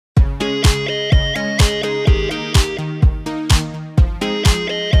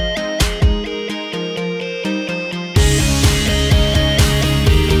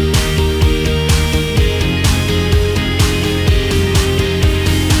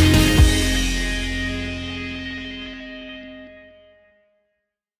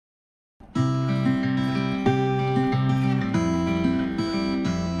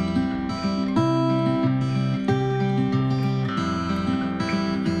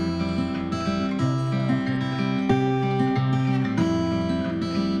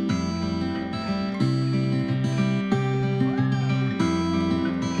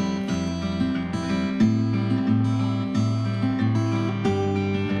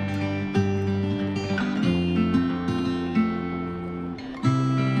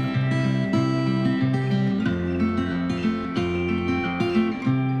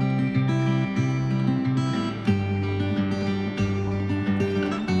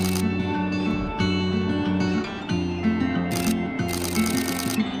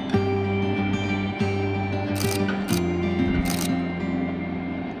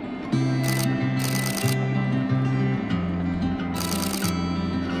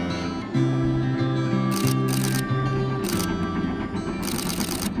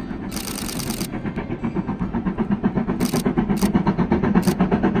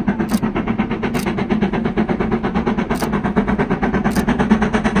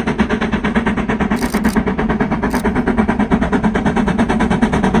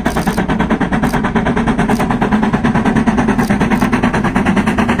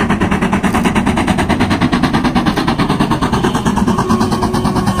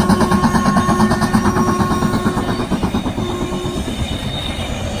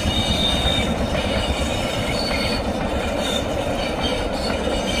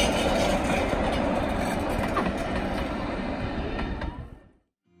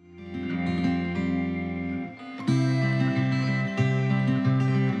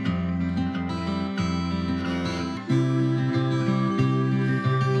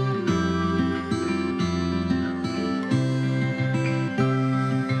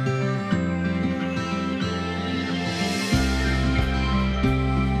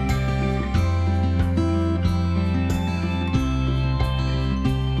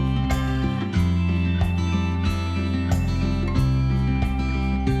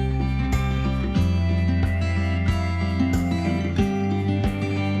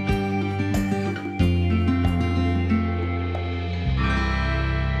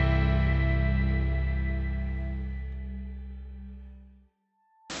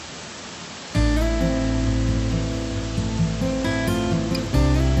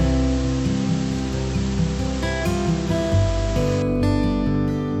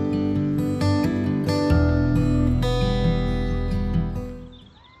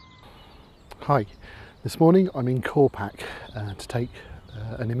Hi, this morning I'm in Corpach to take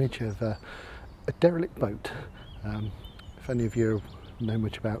an image of a derelict boat. If any of you know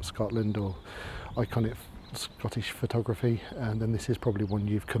much about Scotland or iconic Scottish photography, then this is probably one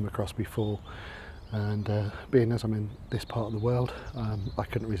you've come across before. And being as I'm in this part of the world, I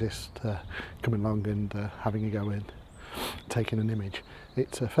couldn't resist coming along and having a go in, taking an image.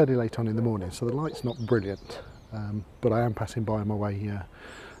 It's fairly late on in the morning, so the light's not brilliant, but I am passing by on my way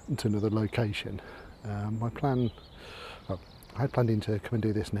to another location. My plan, well, I had planned in to come and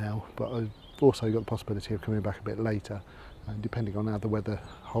do this now, but I've also got the possibility of coming back a bit later, depending on how the weather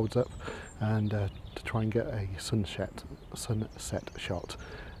holds up, and to try and get a sunset shot,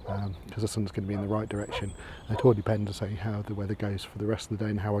 because the sun's going to be in the right direction. It all depends on how the weather goes for the rest of the day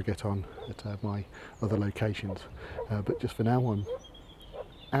and how I get on at my other locations. But just for now, I'm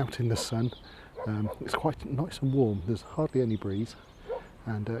out in the sun. It's quite nice and warm. There's hardly any breeze,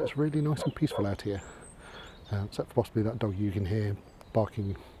 and it's really nice and peaceful out here, except for possibly that dog you can hear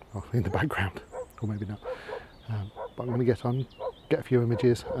barking in the background, or maybe not. But I'm going to get on, get a few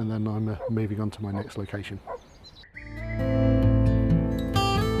images, and then I'm moving on to my next location.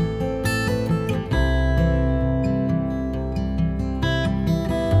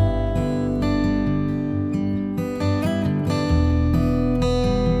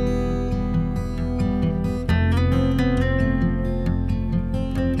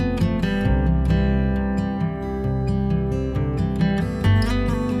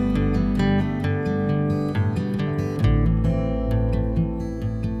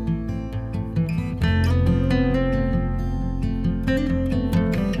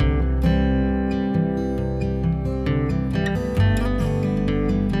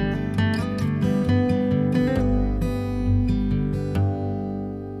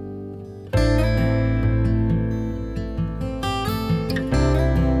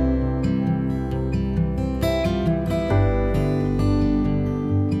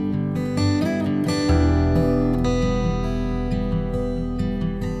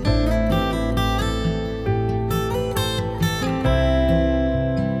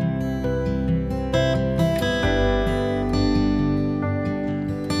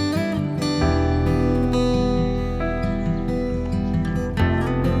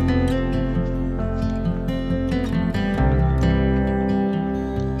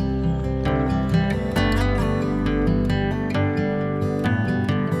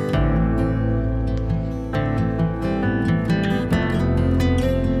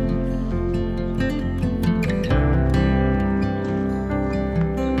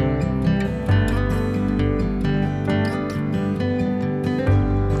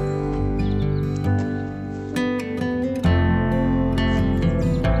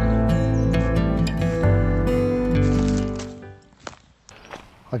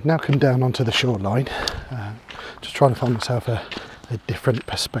 I've now come down onto the shoreline, just trying to find myself a different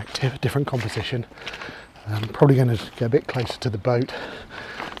perspective, a different composition. I'm probably going to get a bit closer to the boat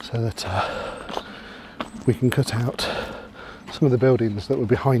so that we can cut out some of the buildings that were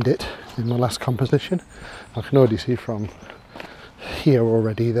behind it in my last composition. I can already see from here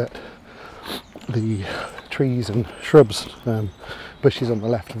already that the trees and shrubs, bushes on the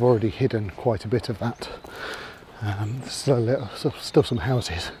left have already hidden quite a bit of that. There's still some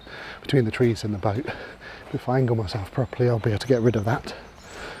houses between the trees and the boat. If I angle myself properly, I'll be able to get rid of that.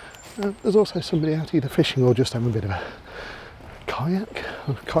 There's also somebody out either fishing or just having a bit of a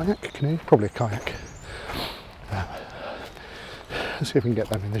canoe, probably a kayak. Let's see if we can get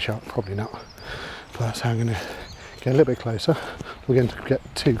them in the shot, probably not. But that's how I'm going to get a little bit closer. We're going to get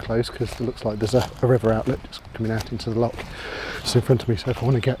too close because it looks like there's a river outlet just coming out into the loch just in front of me, so if I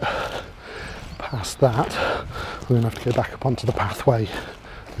want to get past that, I'm going to have to go back up onto the pathway,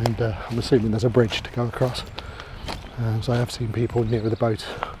 and I'm assuming there's a bridge to go across. So I have seen people near the boat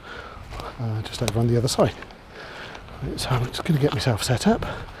just over on the other side. So I'm just going to get myself set up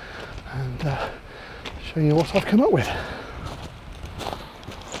and show you what I've come up with.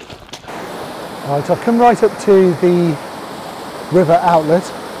 Right, I've come right up to the river outlet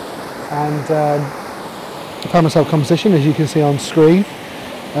and found myself composition, as you can see on screen.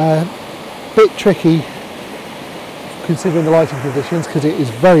 Bit tricky considering the lighting conditions because it is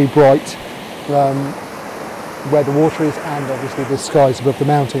very bright where the water is, and obviously the skies above the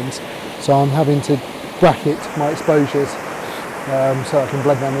mountains, so I'm having to bracket my exposures so I can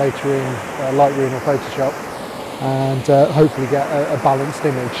blend them later in Lightroom or Photoshop and hopefully get a balanced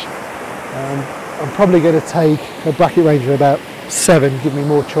image. I'm probably going to take a bracket range of about 7, give me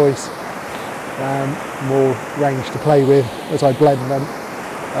more choice, more range to play with as I blend them.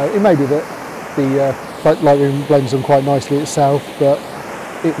 It may be that the Lightroom blends them quite nicely itself, but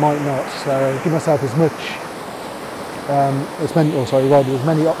it might not. So give myself as much, as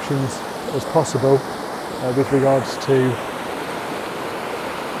many options as possible with regards to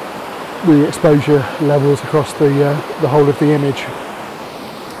the exposure levels across the whole of the image.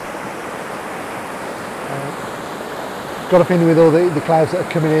 Got a feeling with all the clouds that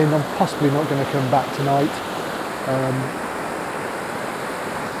are coming in, I'm possibly not going to come back tonight.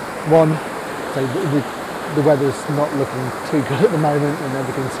 The weather's not looking too good at the moment, and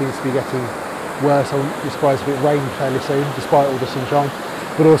everything seems to be getting worse. I wouldn't be surprised if it rained fairly soon, despite all the sunshine.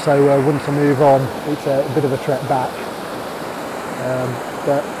 But also, once I move on, it's a bit of a trek back.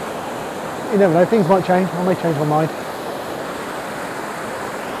 But you never know, things might change. I may change my mind.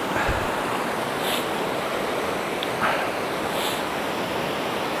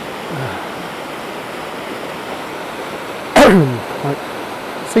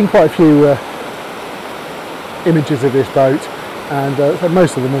 I've seen quite a few images of this boat, and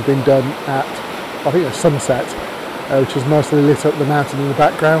most of them have been done at, I think, a sunset, which has nicely lit up the mountain in the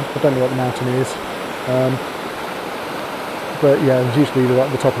background. I don't know what the mountain is, but yeah, it's usually right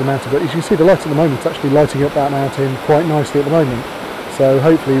at the top of the mountain. But as you see, the light at the moment is actually lighting up that mountain quite nicely at the moment. So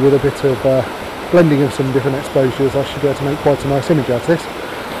hopefully, with a bit of blending of some different exposures, I should be able to make quite a nice image out of this,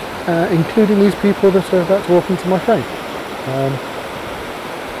 including these people that are about to walk into my frame.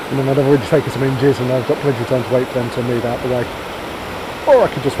 And then I've already taken some images and I've got plenty of time to wait for them to move out the way. Or I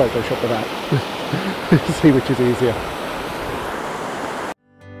could just Photoshop it out. See which is easier.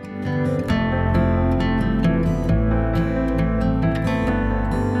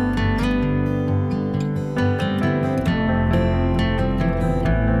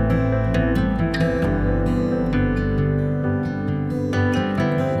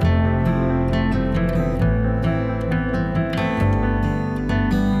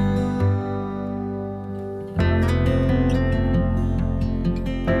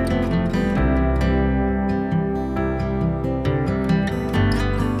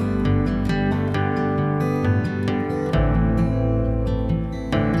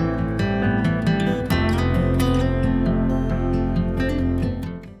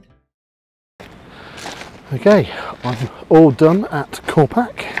 Okay, I'm all done at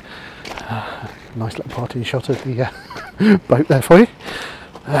Corpach. Nice little party shot of the boat there for you.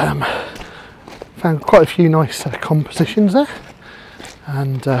 Found quite a few nice compositions there,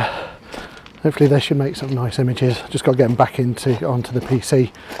 and hopefully they should make some nice images. Just got to get them back onto the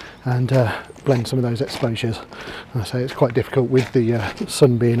PC and blend some of those exposures. I say it's quite difficult with the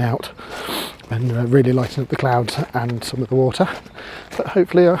sun being out and really lighting up the clouds and some of the water, but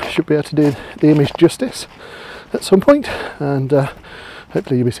hopefully I should be able to do the image justice at some point, and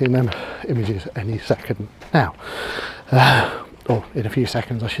hopefully you'll be seeing them images any second now, or in a few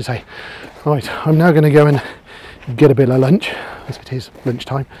seconds I should say. Right, I'm now going to go and get a bit of lunch, as it is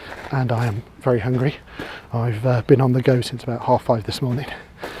lunchtime and I am very hungry. I've been on the go since about 5:30 this morning,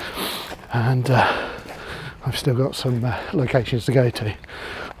 and I've still got some locations to go to.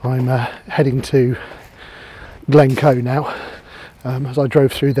 I'm heading to Glencoe now, as I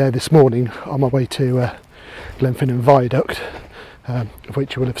drove through there this morning on my way to Glenfinnan Viaduct, of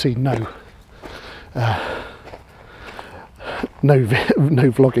which you will have seen no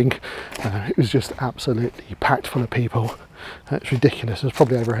vlogging. It was just absolutely packed full of people. It's ridiculous. There's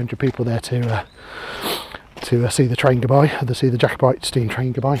probably over 100 people there to see the train goodbye, to see the Jacobite steam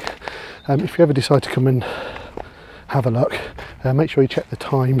train goodbye. If you ever decide to come and have a look, make sure you check the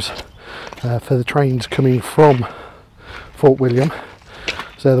times for the trains coming from Fort William.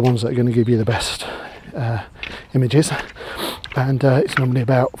 So they're the ones that are going to give you the best images, and it's normally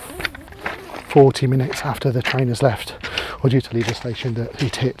about 40 minutes after the train has left or due to leave the station that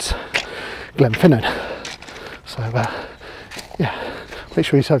it hits Glenfinnan. So yeah, make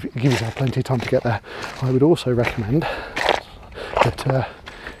sure you give yourself plenty of time to get there. I would also recommend that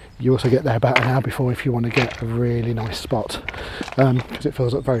you also get there about an hour before if you want to get a really nice spot, because it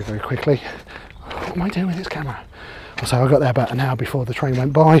fills up very, very quickly. What am I doing with this camera? So I got there about an hour before the train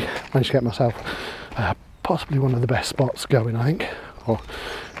went by, managed to get myself possibly one of the best spots going, I think, or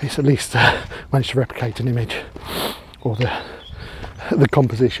it's at least managed to replicate an image or the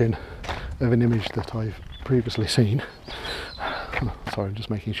composition of an image that I've previously seen. Sorry, I'm just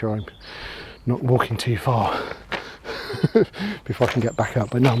making sure I'm not walking too far before I can get back up,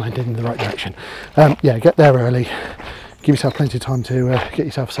 but no, I'm heading in the right direction. Yeah, get there early, give yourself plenty of time to get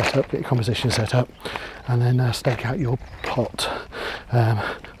yourself set up, get your composition set up, and then stake out your pot.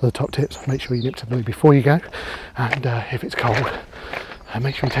 The top tips: make sure you nip to the loo before you go, and if it's cold,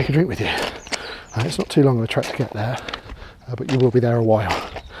 make sure you take a drink with you. It's not too long of a trek to get there, but you will be there a while.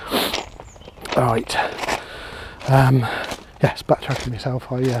 Alright, yes, backtracking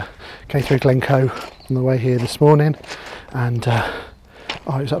myself, I came through Glencoe on the way here this morning, and oh,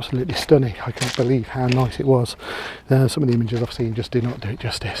 it was absolutely stunning. I couldn't believe how nice it was. Some of the images I've seen just do not do it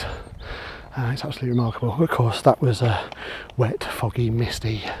justice. It's absolutely remarkable. Of course, that was wet, foggy,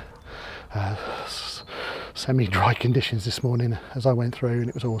 misty, semi-dry conditions this morning as I went through, and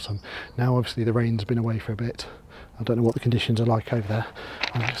it was awesome. Now obviously the rain's been away for a bit. I don't know what the conditions are like over there.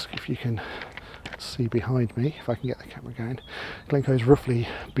 I'll just, if you can see behind me, if I can get the camera going. Glencoe is roughly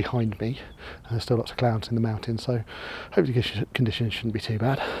behind me, and there's still lots of clouds in the mountains, so hopefully conditions shouldn't be too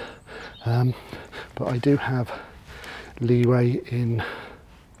bad. But I do have leeway in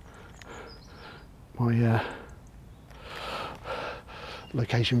my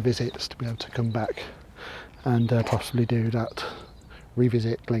location visits to be able to come back and possibly do that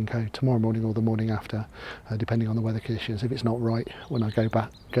revisit Glencoe tomorrow morning or the morning after, depending on the weather conditions, if it's not right when I go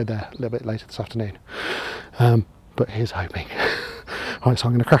there a little bit later this afternoon. But here's hoping. Right, so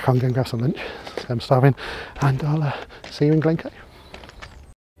I'm going to crack on, go and grab some lunch, I'm starving, and I'll see you in Glencoe.